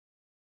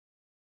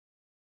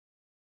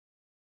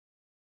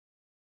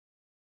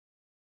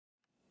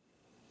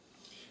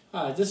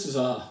Hi, this is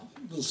a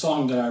little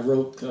song that I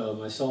wrote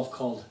myself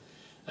called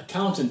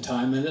Accountant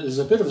Time, and there's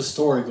a bit of a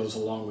story goes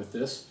along with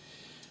this.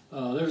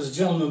 There's a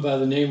gentleman by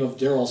the name of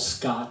Darrell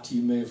Scott.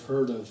 You may have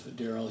heard of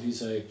Darrell.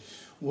 He's a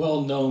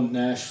well-known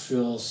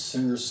Nashville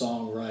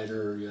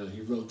singer-songwriter.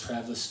 He wrote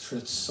Travis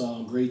Tritt's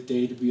song "Great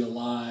Day to Be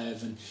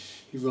Alive," and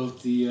he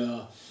wrote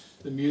the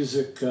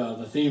music,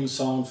 the theme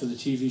song for the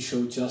TV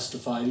show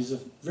Justified. He's a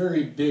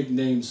very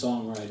big-name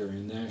songwriter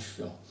in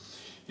Nashville,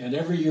 and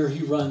every year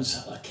he runs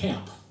a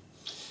camp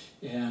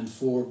and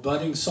for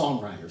budding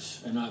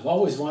songwriters. And I've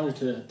always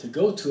wanted to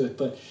go to it,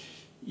 but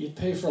you'd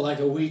pay for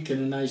like a week in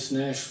a nice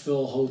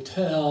Nashville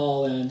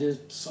hotel, and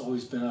it's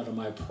always been out of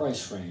my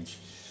price range.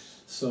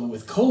 So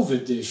with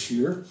COVID this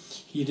year,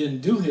 he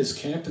didn't do his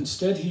camp.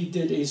 Instead, he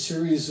did a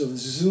series of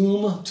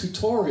Zoom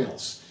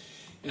tutorials.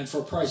 And for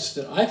a price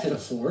that I could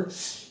afford,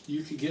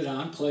 you could get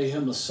on, play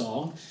him a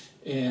song,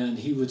 and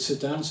he would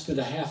sit down and spend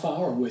a half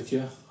hour with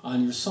you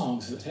on your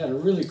songs. It had a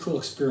really cool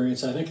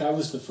experience. I think I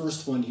was the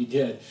first one he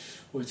did,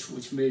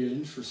 which made it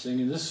interesting.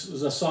 And this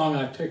was a song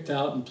I picked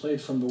out and played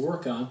from the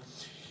work on.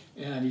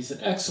 And he's an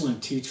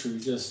excellent teacher.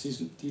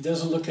 He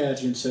doesn't look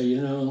at you and say,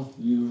 you know,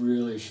 you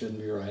really shouldn't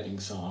be writing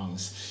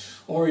songs.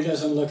 Or he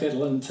doesn't look at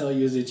it and tell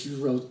you that you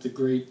wrote the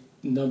great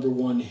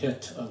 #1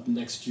 hit of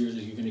next year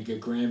that you're going to get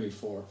Grammy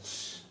for.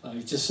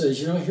 He just says,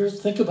 you know, here,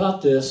 think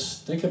about this,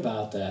 think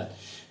about that.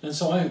 And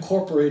so I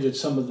incorporated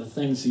some of the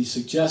things he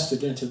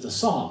suggested into the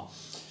song.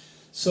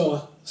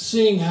 So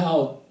seeing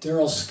how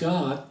Darrell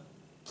Scott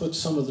put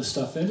some of the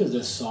stuff into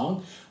this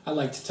song, I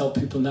like to tell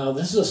people now,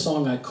 this is a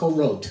song I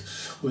co-wrote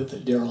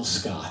with Darrell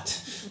Scott.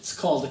 It's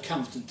called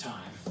Accountant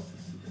Time.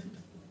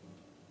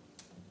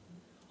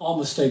 All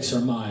mistakes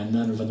are mine,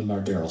 none of them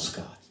are Darrell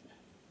Scott.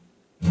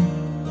 He's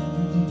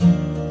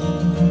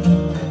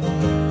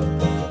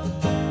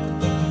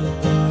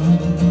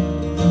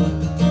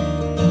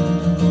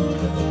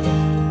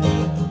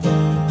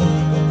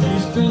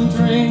been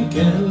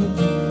drinking,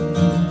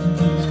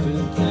 he's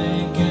been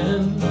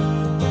thinking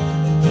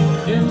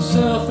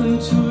himself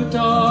into a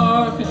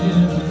dark and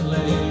empty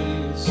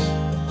place.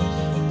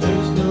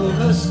 There's no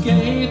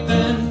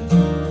escaping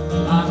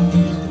life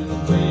he's been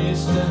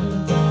wasting,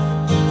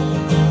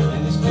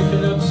 and he's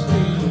picking up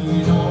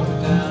speed on the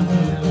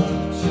downhill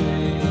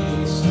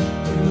chase.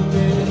 Too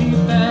many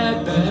bad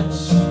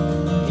bets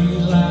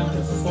he'd like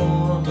to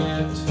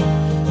forget.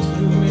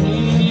 Too many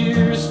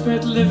years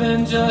spent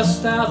living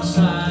just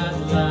outside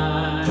the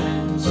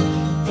lines.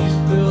 He's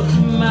built a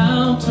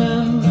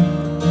mountain,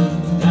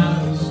 now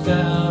he's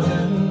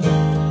doubting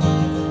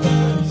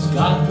he's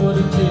got what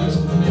it takes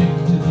to make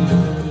it to the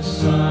other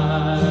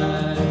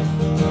side.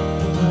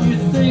 You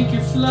think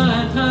you're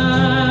flying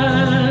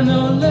high, no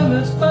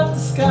limits but the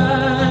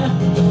sky.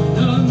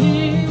 No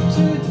need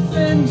to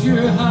defend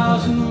your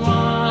house and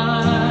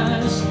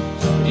wise.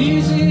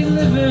 Easy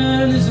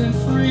living isn't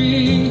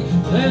free.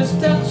 There's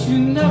debts you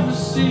never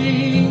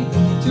see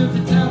till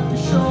they tap your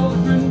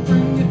shoulder and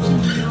bring you to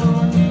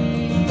your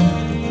knees.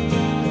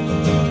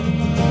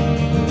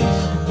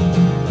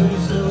 But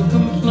he's no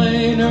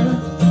complainer,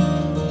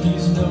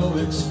 he's no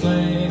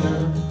explainer.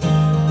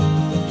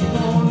 He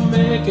won't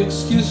make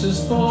excuses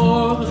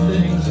for the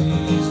things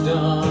he's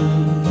done.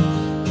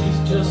 He's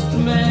just a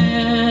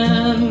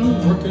man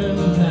working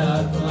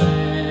without a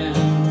plan,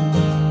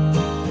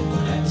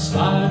 and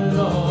despite it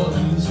all,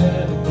 he's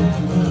had a good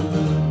run.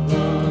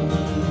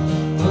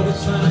 But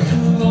it's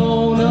time to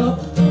own up,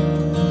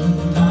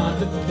 time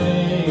to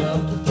pay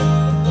up,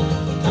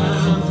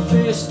 time to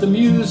face the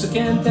music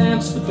and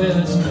dance the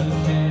best he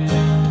can.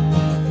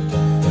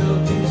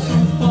 There'll be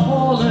some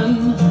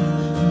falling,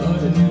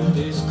 but a new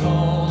day's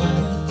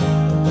calling,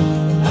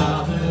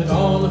 now that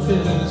all of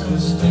his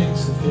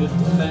mistakes have hit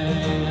the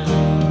fan.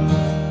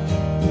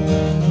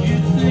 You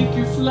think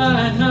you're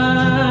flying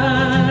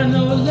high,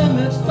 no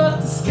limits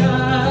but the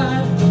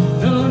sky.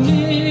 No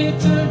need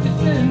to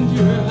defend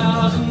your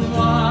house and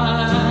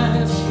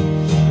wise.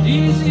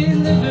 Easy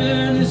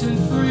living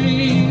isn't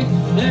free.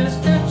 There's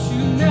debts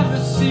you never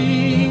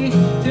see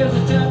till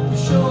they tap your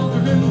shoulder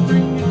and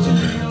bring you to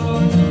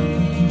your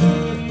knees.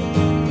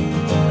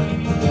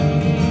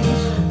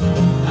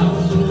 Now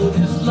his load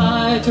is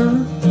lighter,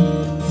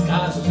 the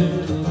sky's a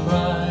little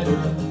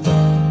brighter,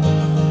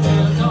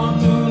 and on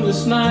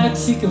moonless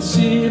nights he can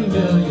see a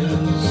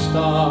million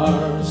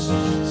stars.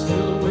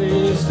 Still a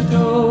ways to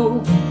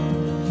go,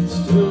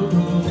 still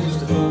roads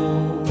to go,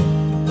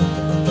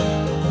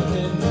 but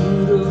then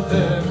who'd have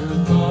ever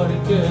thought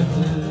he'd get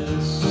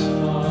this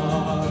far?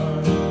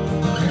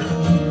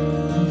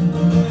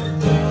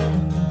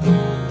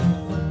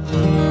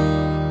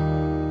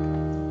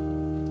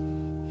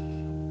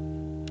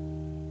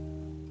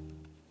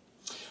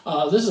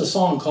 This is a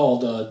song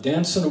called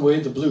Dancing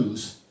Away the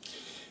Blues.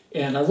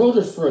 And I wrote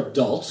it for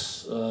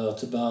adults.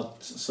 It's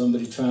about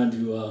somebody trying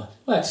to,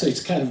 well, actually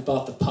it's kind of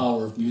about the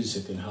power of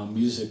music and how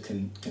music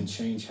can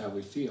change how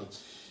we feel.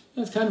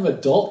 And it's kind of an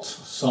adult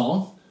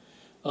song,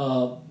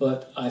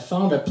 but I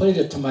found I played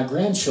it to my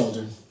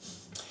grandchildren.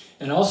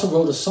 And I also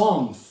wrote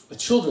a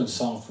children's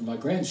song for my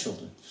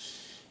grandchildren.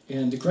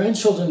 And the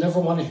grandchildren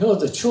never want to hear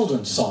the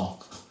children's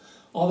song.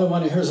 All they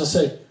want to hear is I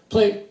say,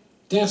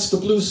 dance the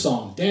blues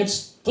song.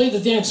 Play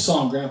the dance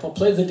song, Grandpa,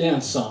 play the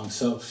dance song.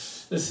 So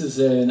this is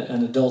an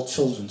adult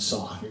children's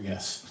song, I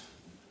guess.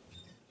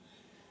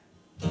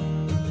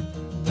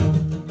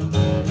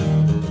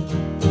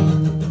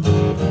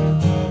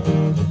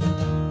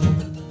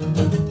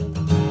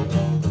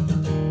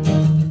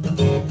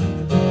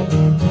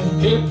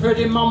 Hey,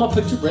 pretty mama,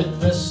 put your red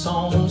dress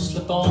on,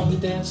 slip on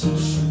your dancing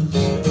shoes.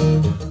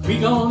 We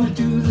gonna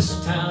do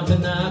this town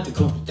tonight, to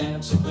go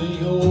dance and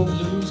play old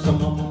blues.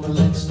 Come on, mama,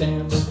 let's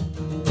dance.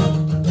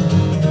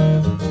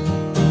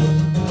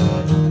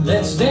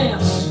 Let's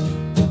dance.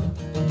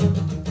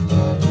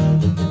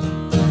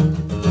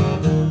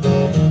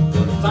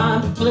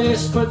 Find a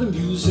place where the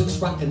music's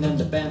rocking and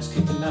the band's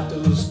kicking out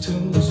those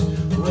tunes,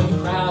 where the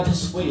crowd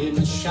is swaying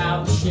and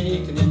shouting,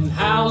 shaking and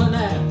howling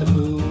at the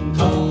moon.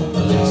 Come on,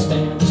 let's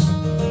dance.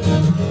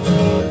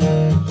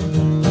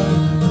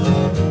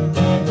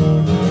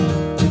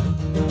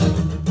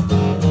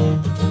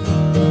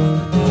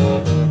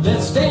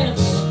 Let's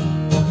dance.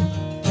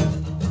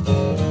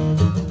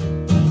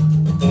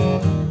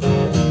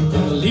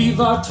 Gonna leave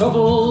our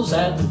troubles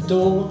at the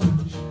door,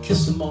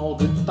 kiss them all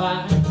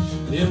goodbye,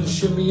 then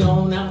shimmy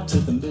on out to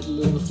the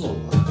middle of the floor.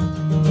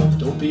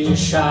 Don't be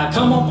shy,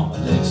 come on mama,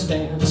 let's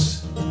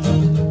dance.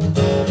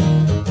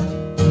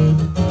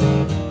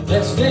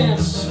 Let's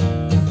dance.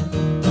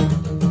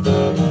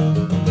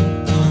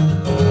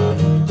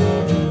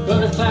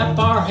 Gonna clap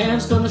our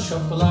hands, gonna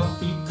shuffle our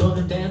feet,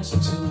 gonna dance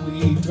until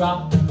we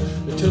drop,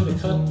 until they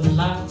cut the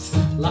lights,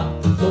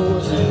 lock the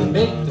floors, and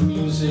make the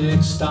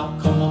music stop.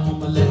 Come on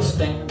mama, let's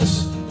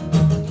dance.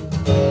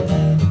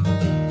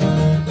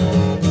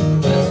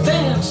 Let's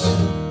dance.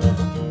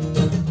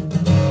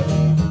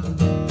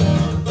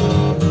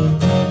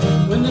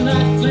 When the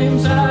night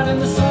flames out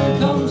and the sun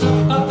comes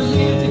up, I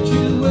believe that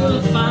you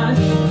will find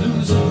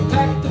blues have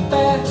packed the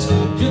bags,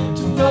 hit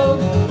the road,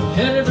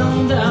 headed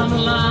on down the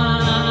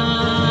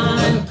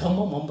line. Come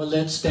on mama,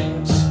 let's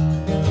dance.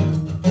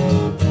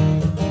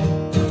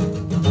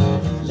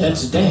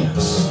 Let's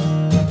dance.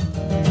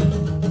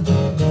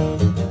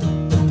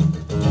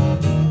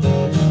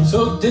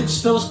 So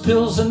ditch those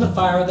pills in the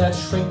fire that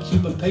shrink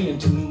you've been paying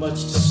too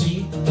much to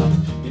see.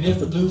 And if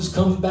the blues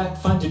come back,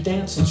 find your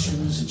dancing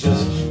shoes and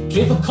just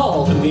give a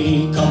call to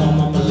me. Come on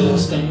mama,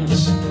 let's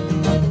dance.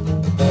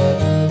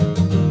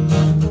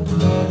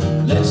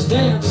 Let's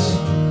dance.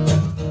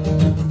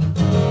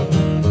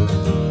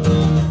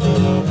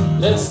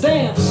 Let's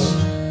dance.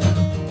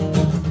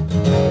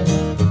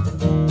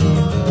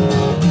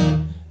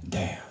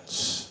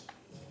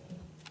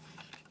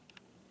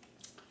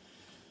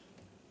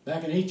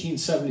 Back in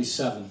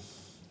 1877,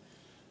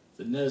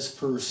 the Nez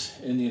Perce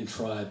Indian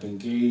tribe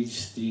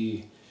engaged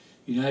the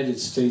United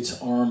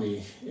States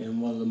Army in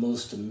one of the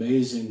most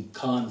amazing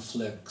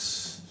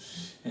conflicts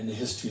in the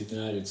history of the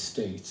United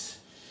States.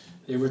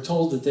 They were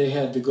told that they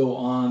had to go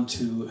on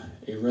to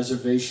a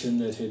reservation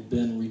that had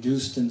been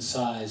reduced in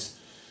size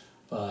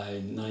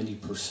by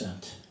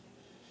 90%.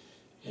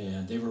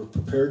 And they were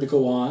prepared to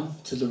go on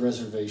to the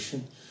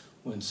reservation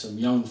when some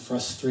young,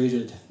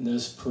 frustrated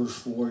Nez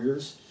Perce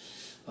warriors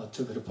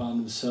took it upon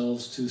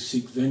themselves to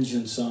seek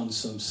vengeance on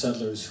some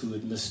settlers who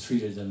had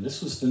mistreated them.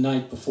 This was the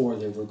night before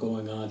they were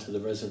going on to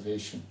the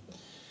reservation.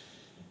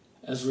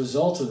 As a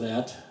result of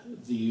that,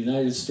 the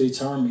United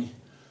States Army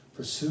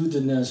pursued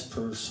the Nez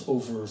Perce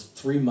over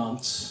 3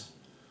 months,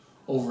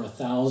 over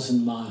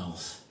 1,000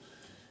 miles,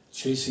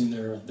 chasing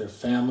their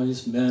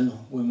families, men,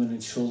 women,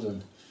 and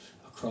children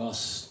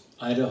across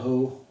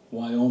Idaho,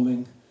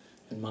 Wyoming,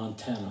 and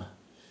Montana.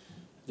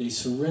 They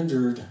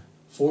surrendered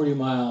 40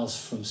 miles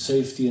from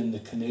safety in the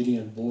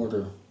Canadian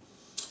border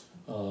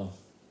on,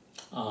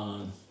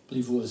 I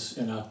believe it was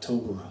in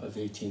October of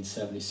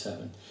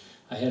 1877.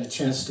 I had a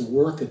chance to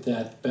work at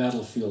that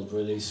battlefield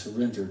where they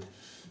surrendered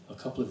a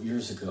couple of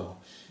years ago.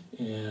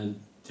 And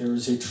there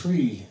is a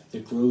tree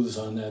that grows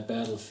on that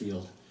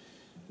battlefield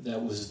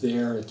that was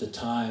there at the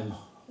time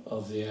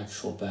of the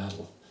actual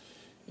battle.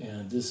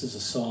 And this is a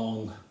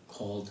song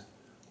called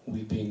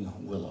Weeping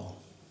Willow.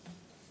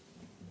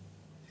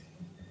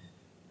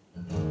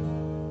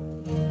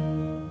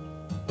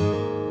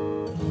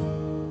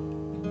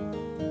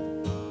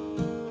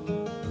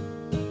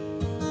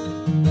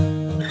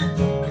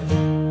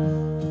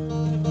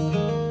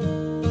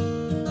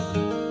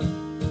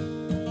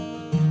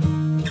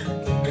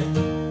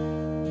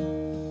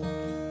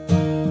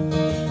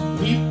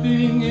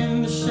 Weeping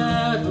in the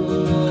shadow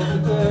of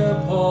the bare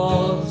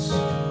paws,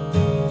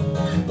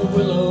 the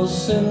willow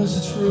sends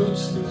its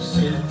roots through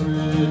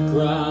sacred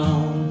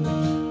ground.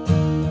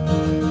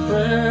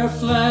 Prayer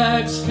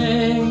flags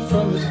hang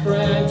from its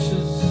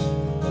branches,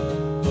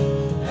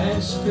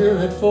 and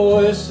spirit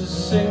voices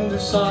sing their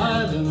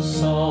silent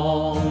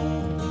song.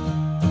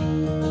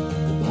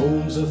 The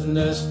bones of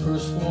Nez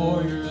Perce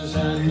warriors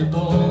and the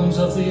bones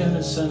of the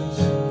innocent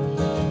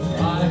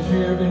lie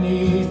here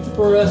beneath the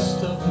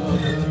breast of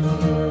Mother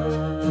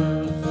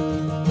Earth.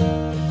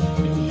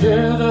 And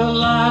here they'll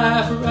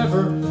lie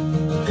forever,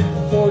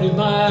 40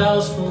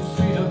 miles from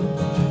freedom,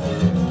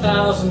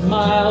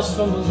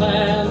 from the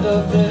land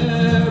of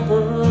their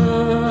birth.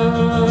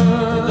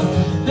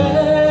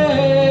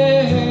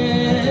 Hey,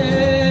 hey,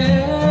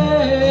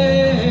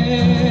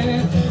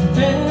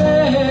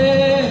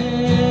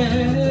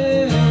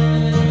 hey.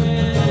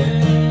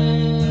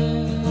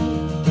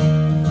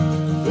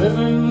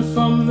 Driven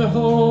from their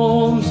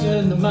homes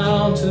in the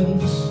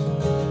mountains,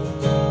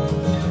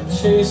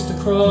 chased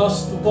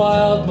across the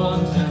wild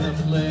Montana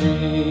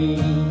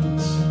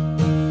plains.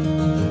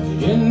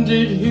 It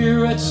ended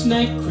here at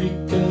Snake Creek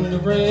in the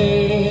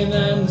rain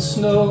and the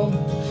snow,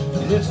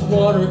 and its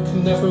water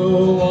can never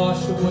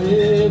wash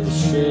away the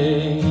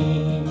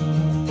shame.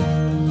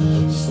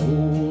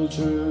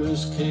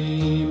 Soldiers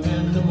came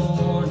in the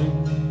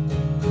morning,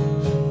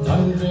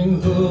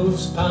 thundering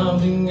hooves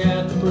pounding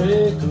at the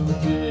break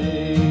of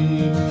day.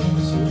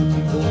 Some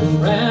people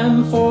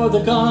ran for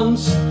the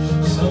guns,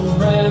 some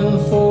ran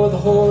for the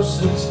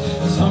horses,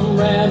 some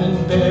ran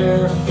in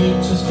bare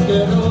feet just to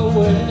get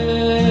away.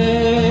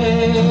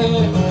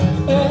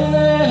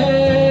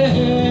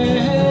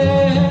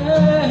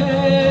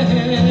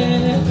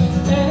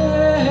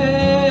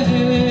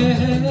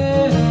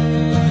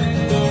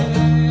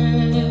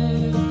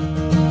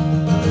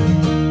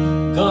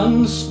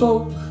 Guns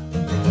spoke,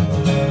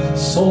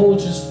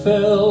 soldiers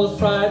fell,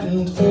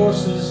 frightened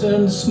horses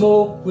in the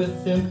smoke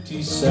with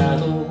empty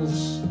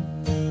saddles.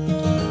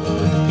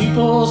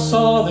 People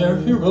saw their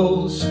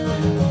heroes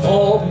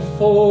fall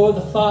before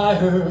the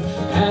fire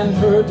and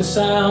heard the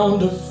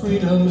sound of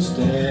freedom's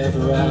death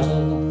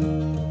rattle.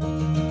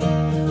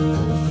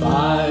 For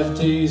 5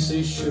 days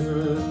they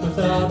shivered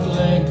without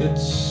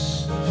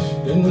blankets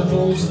in the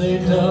holes they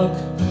dug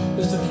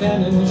as the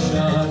cannon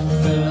shot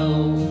fell.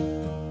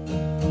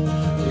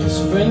 They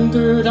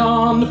surrendered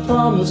on the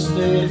promise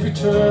they'd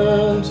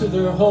return to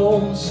their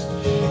homes.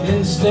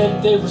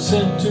 Instead they were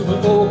sent to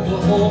an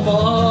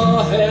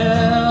Oklahoma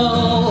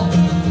hell.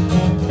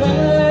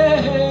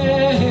 Hey,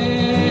 hey, hey.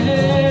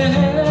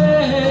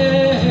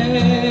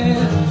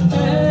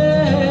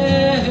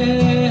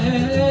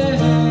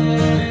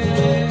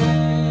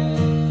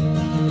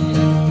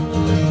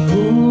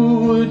 Who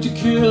would you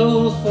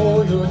kill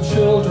for your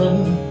children?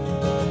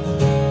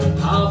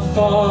 How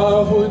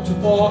far would you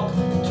walk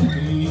to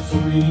be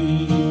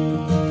free?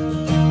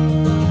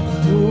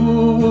 Who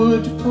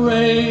would you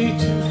pray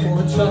to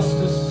for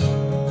justice?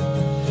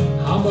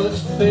 How much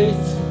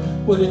faith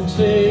would it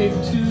take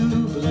to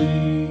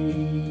believe?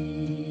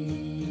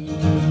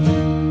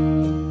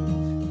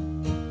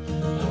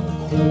 Now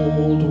the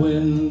cold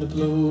wind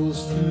blows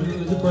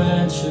through the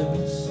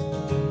branches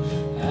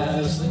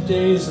as the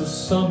days of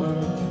summer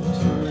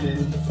turn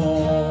into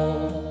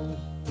fall.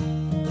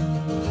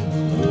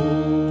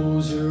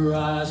 Close your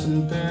eyes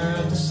and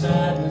bear the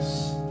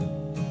sadness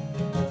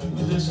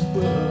of this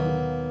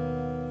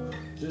willow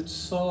that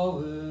saw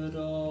it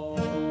all.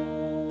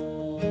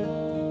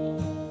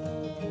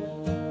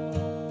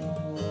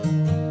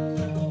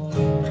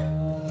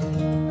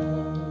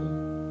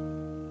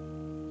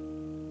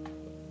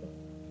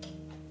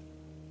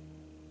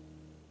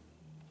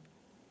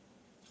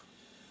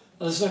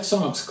 This next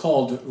song is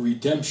called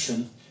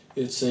Redemption.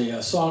 It's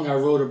a song I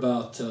wrote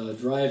about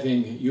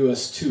driving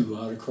US 2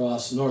 out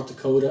across North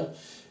Dakota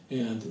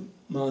and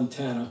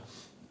Montana.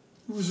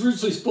 It was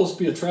originally supposed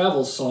to be a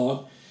travel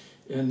song,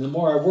 and the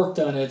more I worked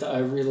on it, I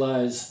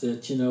realized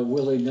that, you know,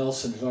 Willie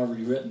Nelson had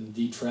already written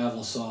the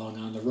travel song,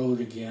 On the Road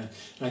Again.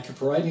 And I kept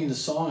writing the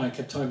song, I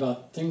kept talking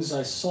about things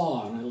I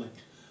saw, and I like,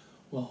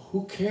 well,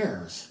 who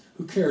cares?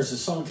 Who cares? The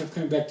song kept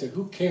coming back to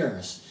who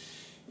cares?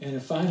 And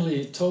it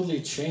finally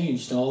totally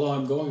changed. Although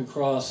I'm going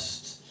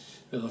across,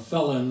 the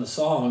fella in the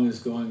song is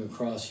going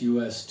across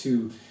US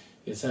 2,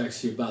 it's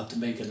actually about to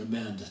make an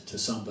amend to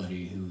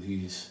somebody who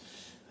he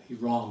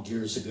wronged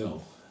years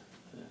ago.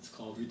 It's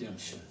called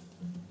Redemption.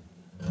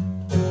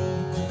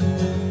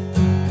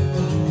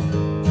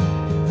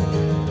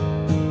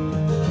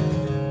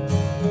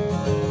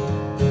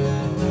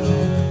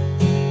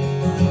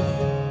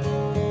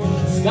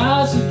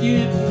 Skies are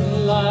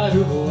getting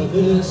lighter over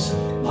this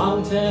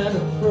Montana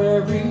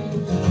prairie.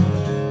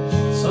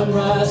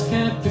 Sunrise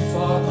can't be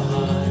far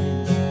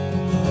behind.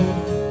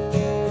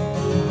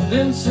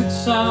 Been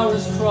 6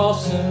 hours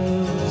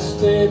crossing the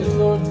state of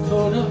North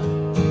Dakota,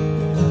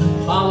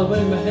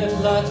 following my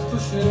headlights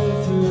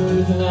pushing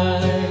through the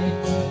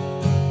night.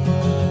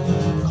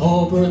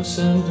 Culverts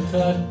and the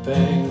cut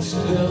bank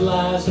still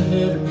lies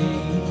ahead of me,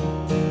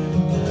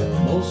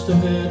 most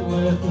of it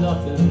with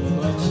nothing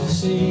much to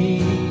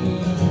see.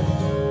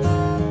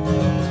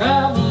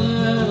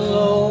 Traveling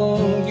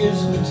alone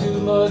gives me too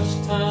much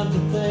time to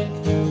think,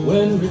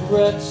 when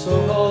regrets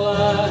are all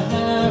I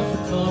have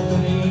for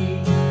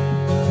company.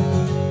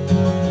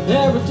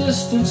 There are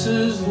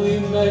distances we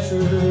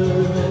measure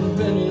in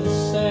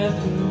minutes and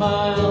in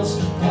miles,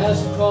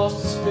 as across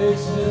the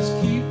spaces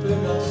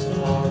keeping us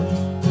apart.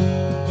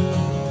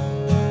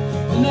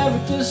 And there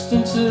are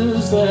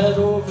distances that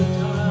over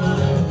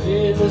time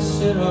bathe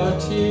us in our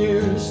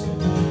tears,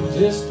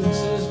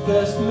 distances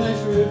best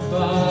measured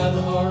by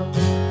the heart.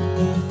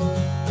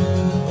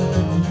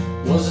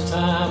 Was a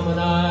time when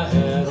I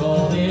had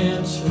all the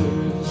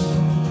answers,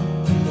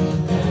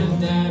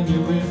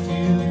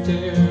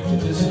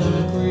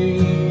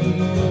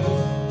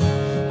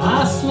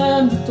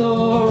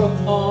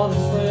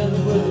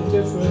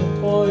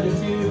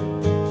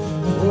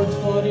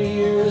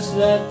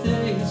 that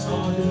day has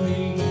haunted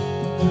me.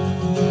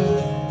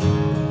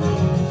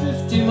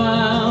 50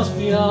 miles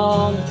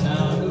beyond the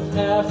town of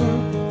Havre,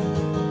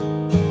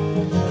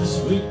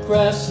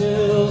 sweetgrass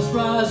hills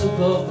rise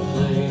above the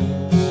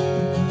plains.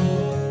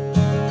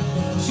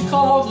 She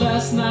called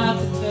last night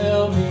to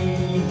tell me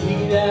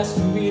he'd asked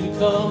for me to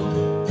come.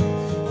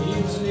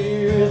 He was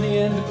near the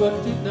end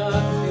but did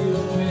not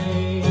feel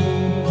pain.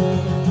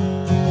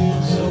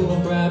 So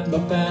I grabbed my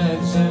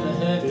bags and I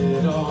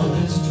headed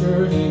on this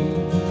journey,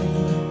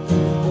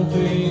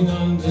 hoping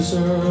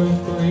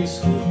undeserved grace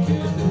would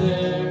get me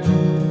there.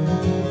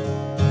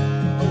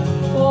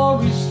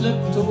 Before he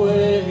slipped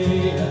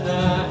away,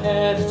 I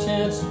had a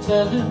chance to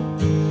tell him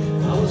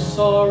I was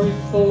sorry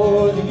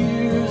for the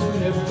years we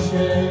never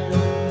shared.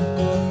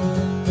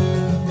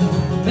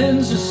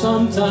 Men's are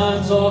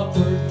sometimes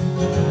awkward,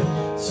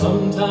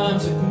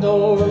 sometimes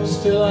ignored.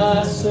 Still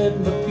I said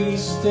my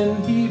piece,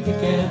 then he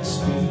began to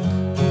speak.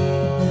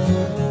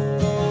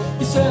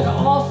 He said, I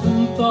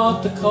often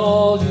thought to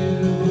call you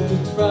to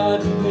try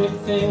to make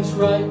things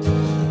right,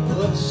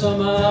 but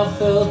somehow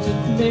felt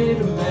it made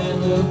a man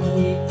look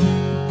weak.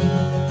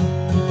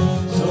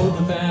 So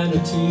the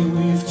vanity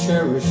we've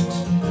cherished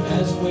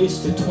has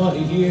wasted 20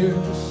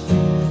 years,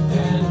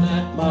 and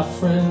that, my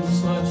friend,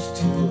 is much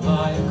too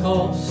high a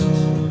cost.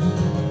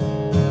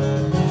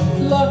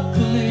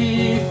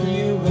 Luckily for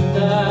you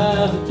and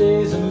I, the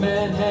days a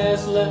man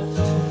has left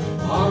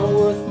are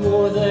worth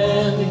more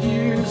than the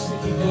years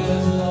that he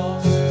has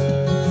lost.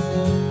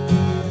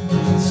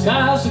 The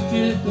skies are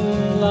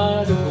getting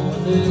lighter over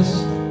this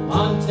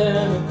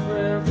Montana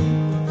prairie.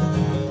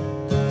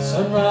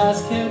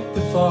 Sunrise can't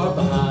be far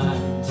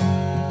behind.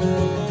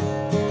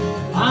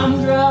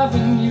 I'm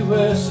driving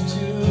US 2,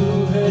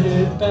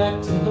 headed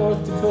back to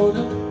North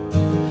Dakota.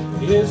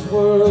 His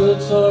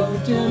words of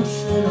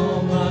redemption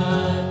on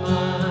my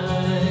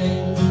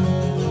mind.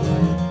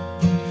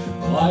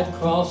 White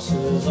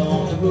crosses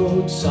on the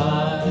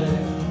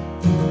roadside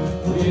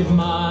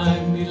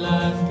remind me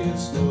life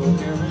gives no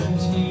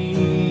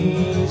guarantee.